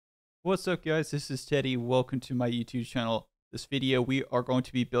What's up, guys? This is Teddy. Welcome to my YouTube channel. This video, we are going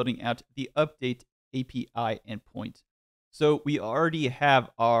to be building out the update API endpoint. So we already have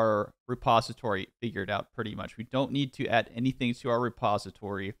our repository figured out pretty much. We don't need to add anything to our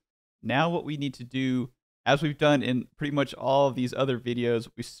repository. Now what we need to do, as we've done in pretty much all of these other videos,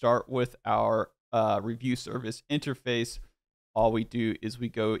 we start with our review service interface. All we do is we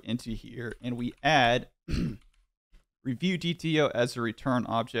go into here and we add review DTO as a return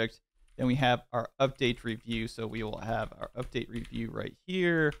object. Then we have our update review. So we will have our update review right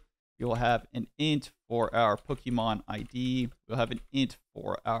here. We will have an int for our Pokemon ID. We'll have an int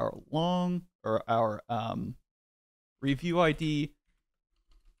for our review ID.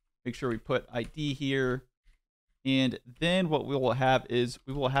 Make sure we put ID here. And then what we will have is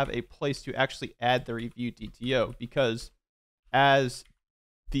we will have a place to actually add the review DTO, because as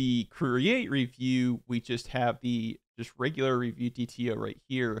the create review, we just have the regular review DTO right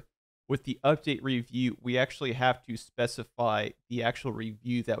here. With the update review, we actually have to specify the actual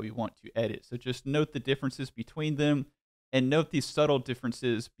review that we want to edit. So just note the differences between them and note these subtle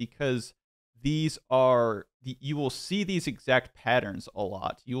differences, because these are you will see these exact patterns a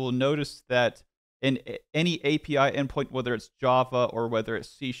lot. You will notice that in any API endpoint, whether it's Java or whether it's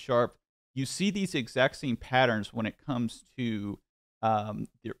C#, you see these exact same patterns when it comes to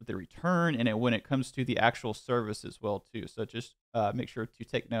the return and when it comes to the actual service as well too. So just make sure to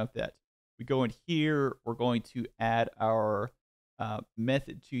take note that we go in here, we're going to add our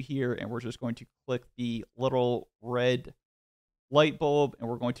method to here, and we're just going to click the little red light bulb, and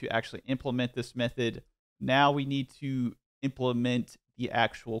we're going to actually implement this method. Now we need to implement the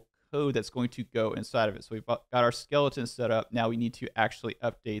actual code that's going to go inside of it. So we've got our skeleton set up. Now we need to actually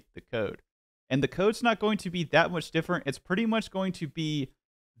update the code. And the code's not going to be that much different. It's pretty much going to be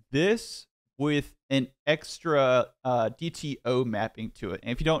this with an extra DTO mapping to it.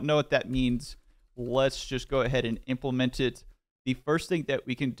 And if you don't know what that means, let's just go ahead and implement it. The first thing that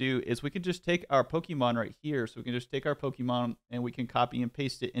we can do is we can just take our Pokemon right here. So we can just take our Pokemon and we can copy and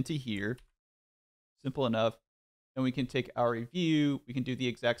paste it into here. Simple enough. And we can take our review. We can do the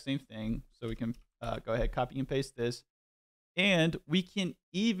exact same thing. So we can go ahead, copy and paste this. And we can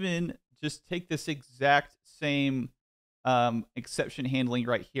even just take this exact same exception handling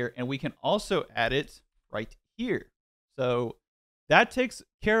right here, and we can also add it right here. So that takes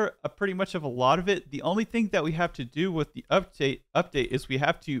care of pretty much of a lot of it. The only thing that we have to do with the update is we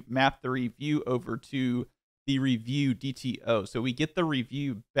have to map the review over to the review DTO. So we get the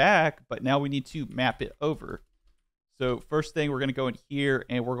review back, but now we need to map it over. So first thing, we're going to go in here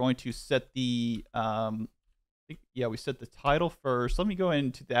and we're going to set the we set the title first. Let me go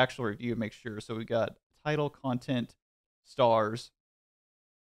into the actual review and make sure. So we got title, content, stars.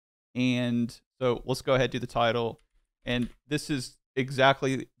 And so let's go ahead and do the title. And this is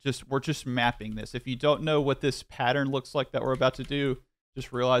exactly we're just mapping this. If you don't know what this pattern looks like that we're about to do,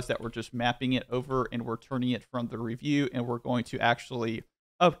 just realize that we're just mapping it over and we're turning it from the review, and we're going to actually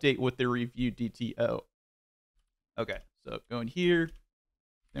update with the review DTO. Okay, so go in here,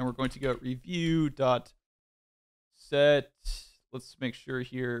 then we're going to go review dot set. Let's make sure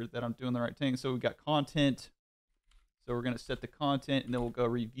here that I'm doing the right thing. So we got content. So we're going to set the content, and then we'll go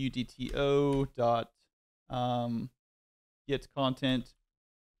review DTO dot get content.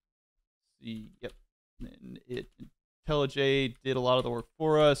 See, yep. And IntelliJ did a lot of the work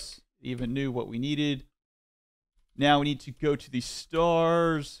for us. It even knew what we needed. Now we need to go to the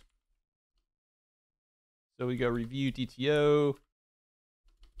stars. So we go review DTO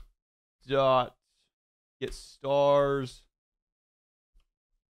dot get stars.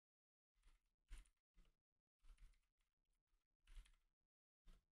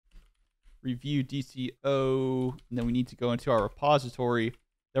 Review DTO, and then we need to go into our repository.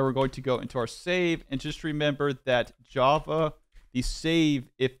 Then we're going to go into our save, and just remember that Java, the save,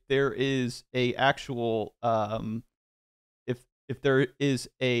 if there is a actual if there is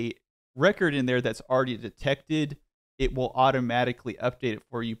a record in there that's already detected, it will automatically update it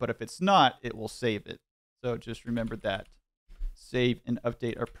for you. But if it's not, it will save it. So just remember that save and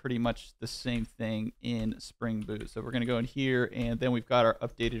update are pretty much the same thing in Spring Boot. So we're going to go in here, and then we've got our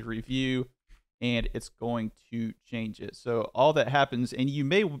updated review, and it's going to change it. So all that happens, and you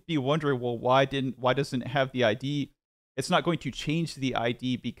may be wondering, well, why doesn't it have the ID? It's not going to change the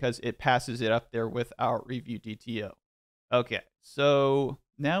ID because it passes it up there with our review DTO. Okay, so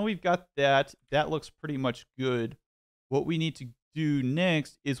now we've got that. That looks pretty much good. What we need to do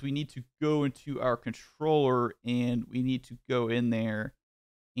next is we need to go into our controller, and we need to go in there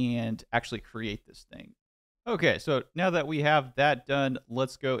and actually create this thing. Okay, so now that we have that done,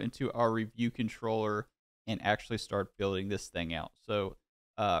 let's go into our review controller and actually start building this thing out. So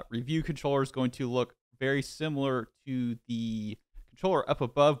review controller is going to look very similar to the controller up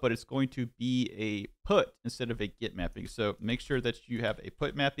above, but it's going to be a put instead of a get mapping. So make sure that you have a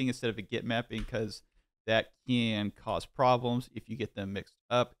put mapping instead of a get mapping, because that can cause problems if you get them mixed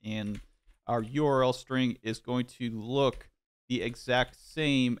up. And our URL string is going to look the exact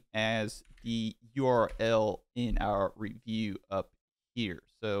same as the URL in our review up here.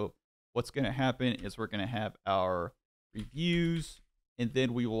 So what's going to happen is we're going to have our reviews, and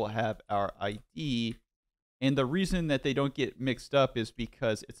then we will have our ID. And the reason that they don't get mixed up is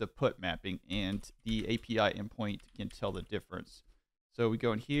because it's a put mapping, and the API endpoint can tell the difference. So we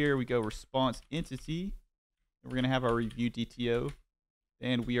go in here, we go response entity, and we're going to have our review DTO.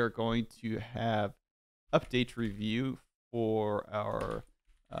 Then we are going to have update review for our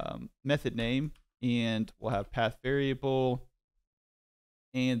method name, and we'll have path variable.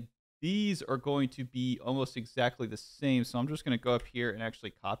 And these are going to be almost exactly the same. So I'm just going to go up here and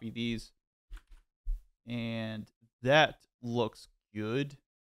actually copy these. And that looks good.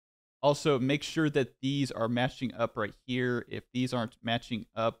 Also, make sure that these are matching up right here. If these aren't matching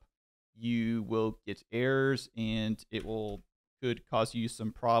up, you will get errors, and it could cause you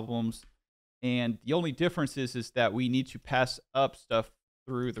some problems. And the only difference is that we need to pass up stuff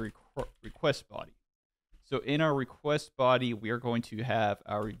through the request body. So in our request body, we are going to have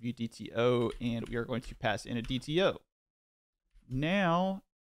our review DTO, and we are going to pass in a DTO. Now,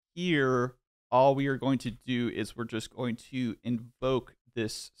 here, all we are going to do is we're just going to invoke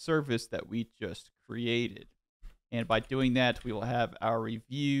this service that we just created. And by doing that, we will have our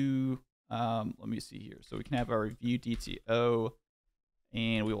review. Let me see here. So we can have our review DTO,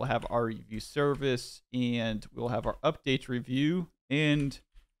 and we will have our review service, and we'll have our update review. And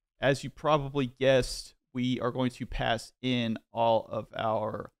as you probably guessed, we are going to pass in all of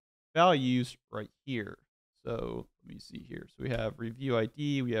our values right here. So let me see here. So we have review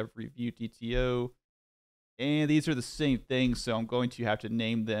ID, we have review DTO, and these are the same thing. So I'm going to have to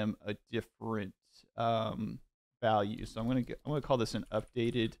name them a different value. So I'm going to call this an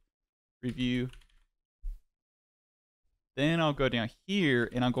updated review. Then I'll go down here,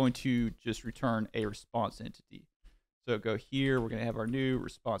 and I'm going to just return a response entity. So go here, we're going to have our new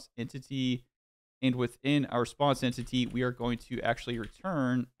response entity. And within our response entity, we are going to actually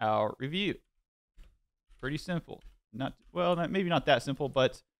return our review. Pretty simple. Maybe not that simple,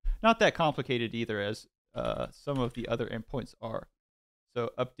 but not that complicated either, as some of the other endpoints are. So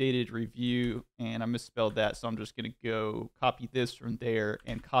updated review, and I misspelled that, so I'm just going to go copy this from there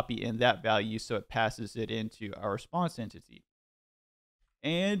and copy in that value so it passes it into our response entity.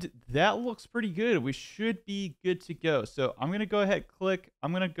 And that looks pretty good. We should be good to go. So I'm going to go ahead,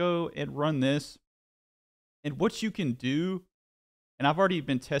 I'm going to go and run this. And what you can do, and I was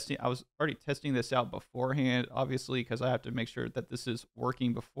already testing this out beforehand, obviously, because I have to make sure that this is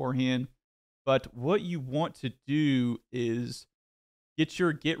working beforehand. But what you want to do is get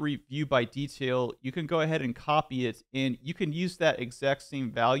your get review by detail. You can go ahead and copy it, and you can use that exact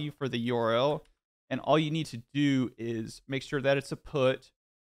same value for the URL. And all you need to do is make sure that it's a put.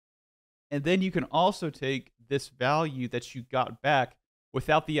 And then you can also take this value that you got back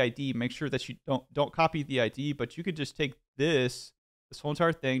without the ID. Make sure that you don't copy the ID, but you could just take this whole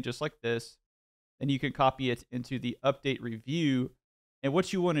entire thing just like this, and you can copy it into the update review. And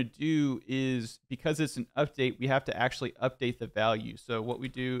what you want to do is, because it's an update, we have to actually update the value. So what we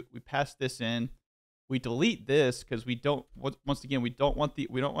do, we pass this in, we delete this because we don't, once again, we don't want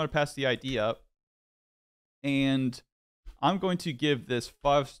to pass the ID up. And I'm going to give this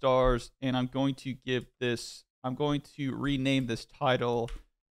 5 stars, and I'm going to rename this title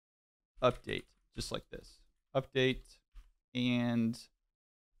update, just like this, update. And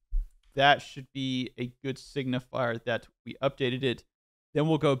that should be a good signifier that we updated it. Then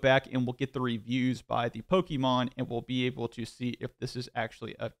we'll go back and we'll get the reviews by the Pokemon, and we'll be able to see if this is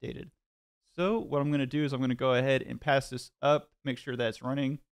actually updated. So what I'm going to do is I'm going to go ahead and pass this up, make sure that it's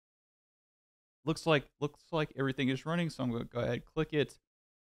running. Looks like everything is running, so I'm going to go ahead, click it,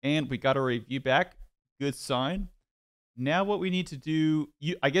 and we got a review back. Good sign. Now what we need to do,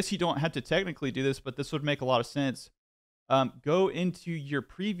 I guess you don't have to technically do this, but this would make a lot of sense. Go into your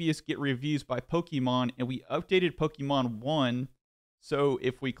previous get reviews by Pokemon, and we updated Pokemon 1. So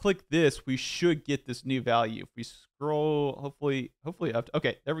if we click this, we should get this new value. If we scroll, hopefully up.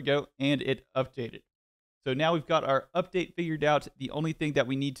 Okay, there we go, and it updated. So now we've got our update figured out. The only thing that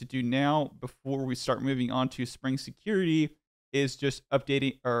we need to do now before we start moving on to Spring Security is just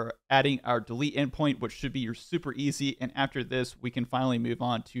updating or adding our delete endpoint, which should be super easy. And after this, we can finally move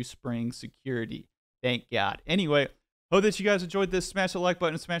on to Spring Security. Thank God. Anyway, hope that you guys enjoyed this. Smash the like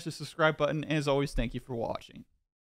button, smash the subscribe button, and as always, thank you for watching.